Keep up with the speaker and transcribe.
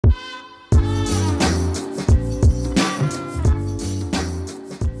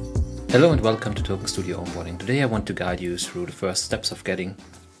Hello and welcome to Token Studio Onboarding. Today I want to guide you through the first steps of getting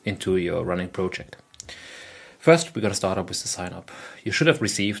into your running project. First, we're going to start up with the sign up. You should have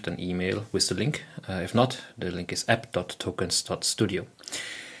received an email with the link. If not, the link is app.tokens.studio.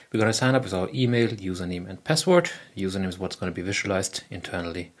 We're going to sign up with our email, username and password. Username is what's going to be visualized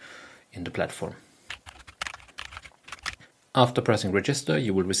internally in the platform. After pressing register,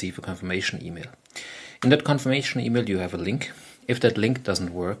 you will receive a confirmation email. In that confirmation email, you have a link. If that link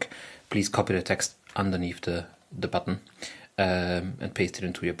doesn't work, please copy the text underneath the button and paste it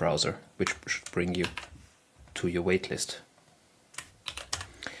into your browser, which should bring you to your waitlist.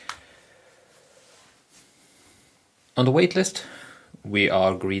 On the waitlist, we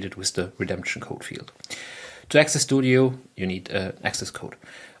are greeted with the redemption code field. To access Studio, you need an access code.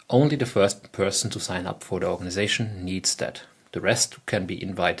 Only the first person to sign up for the organization needs that. The rest can be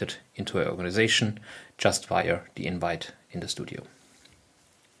invited into an organization just via the invite in the studio.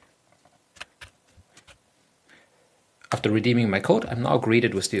 After redeeming my code, I'm now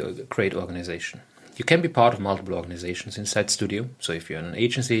greeted with the Create Organization. You can be part of multiple organizations inside Studio. So if you're an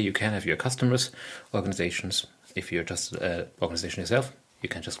agency, you can have your customers' organizations. If you're just an organization yourself, you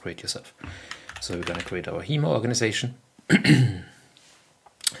can just create yourself. So we're going to create our Figma organization.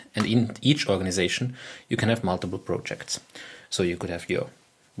 And in each organization, you can have multiple projects. So you could have your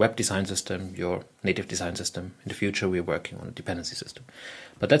web design system, your native design system. In the future, we're working on a dependency system.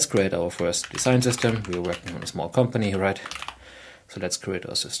 But let's create our first design system. We're working on a small company, right? So let's create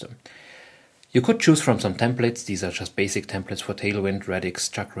our system. You could choose from some templates. These are just basic templates for Tailwind, Radix,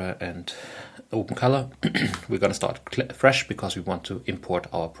 Chakra, and OpenColor. We're going to start fresh because we want to import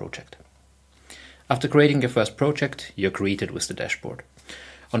our project. After creating your first project, you're greeted with the dashboard.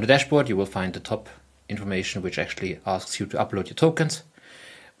 On the dashboard, you will find the top information, which actually asks you to upload your tokens.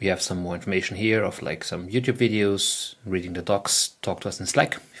 We have some more information here of like some YouTube videos, reading the docs, talk to us in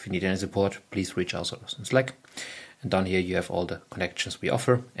Slack. If you need any support, please reach out to us in Slack. And down here you have all the connections we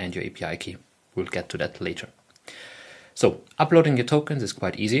offer and your API key. We'll get to that later. So uploading your tokens is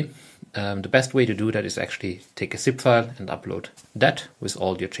quite easy. The best way to do that is actually take a zip file and upload that with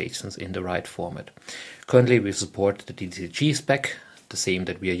all your JSONs in the right format. Currently we support the DDG spec, the same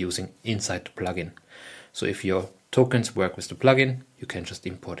that we are using inside the plugin. So if your tokens work with the plugin, you can just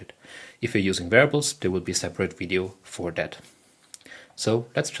import it. If you're using variables, there will be a separate video for that. So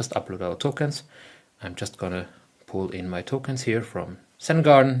let's just upload our tokens. I'm just gonna pull in my tokens here from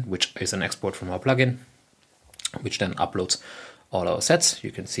Zen, which is an export from our plugin, which then uploads all our sets.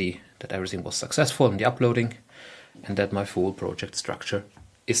 You can see that everything was successful in the uploading and that my full project structure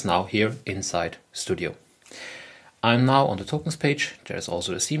is now here inside Studio. I'm now on the tokens page. There's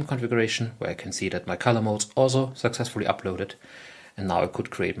also the theme configuration where I can see that my color modes also successfully uploaded. And now I could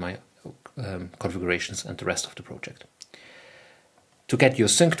create my configurations and the rest of the project. To get you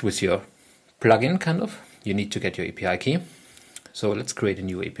synced with your plugin, you need to get your API key. So let's create a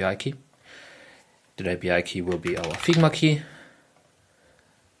new API key. The API key will be our Figma key.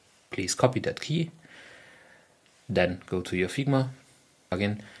 Please copy that key. Then go to your Figma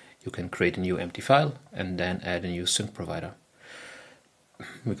plugin. You can create a new empty file and then add a new sync provider.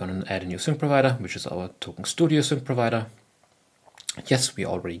 We're going to add a new sync provider, which is our Token Studio sync provider. Yes, we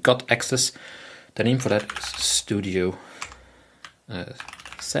already got access. The name for that is Studio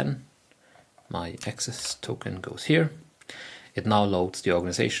Zen. My access token goes here. It now loads the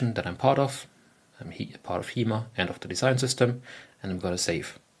organization that I'm part of. I'm part of Figma and of the design system, and I'm going to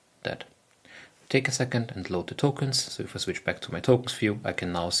save that. Take a second and load the tokens. So if I switch back to my tokens view, I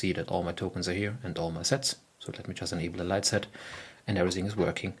can now see that all my tokens are here and all my sets. So let me just enable the light set and everything is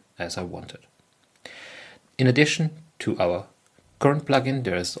working as I wanted. In addition to our current plugin,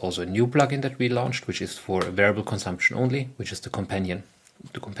 there is also a new plugin that we launched, which is for variable consumption only, which is the Companion.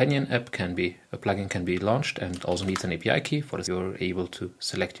 The Companion app a plugin can be launched and also needs an API key. For this, you're able to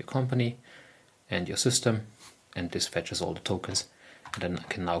select your company and your system, and this fetches all the tokens. And then I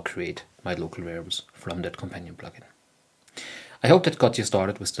can now create my local variables from that Companion plugin. I hope that got you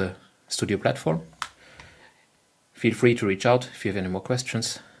started with the Studio platform. Feel free to reach out if you have any more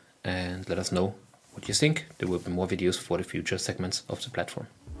questions and let us know what you think. There will be more videos for the future segments of the platform.